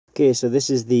Okay, so this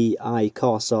is the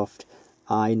iCarsoft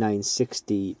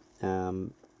i960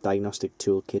 diagnostic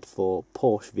toolkit for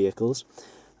Porsche vehicles.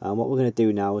 What we're going to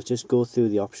do now is just go through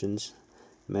the options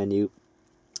menu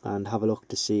and have a look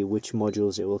to see which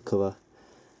modules it will cover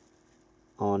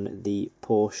on the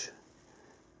Porsche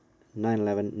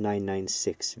 911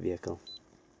 996 vehicle.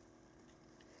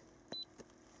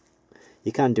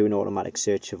 You can do an automatic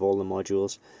search of all the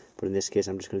modules, but in this case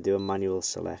I'm just going to do a manual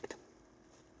select.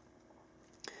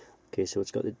 Okay, so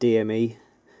it's got the DME,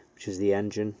 which is the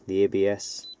engine, the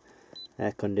ABS,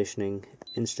 air conditioning,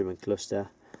 instrument cluster,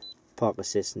 park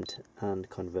assistant and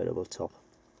convertible top.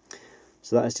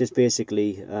 So that is just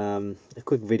basically a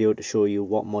quick video to show you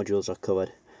what modules are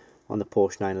covered on the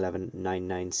Porsche 911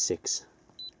 996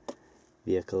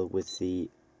 vehicle with the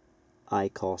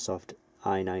iCarsoft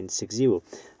i960.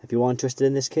 If you are interested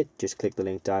in this kit, just click the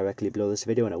link directly below this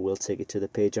video and it will take you to the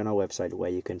page on our website where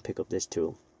you can pick up this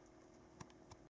tool.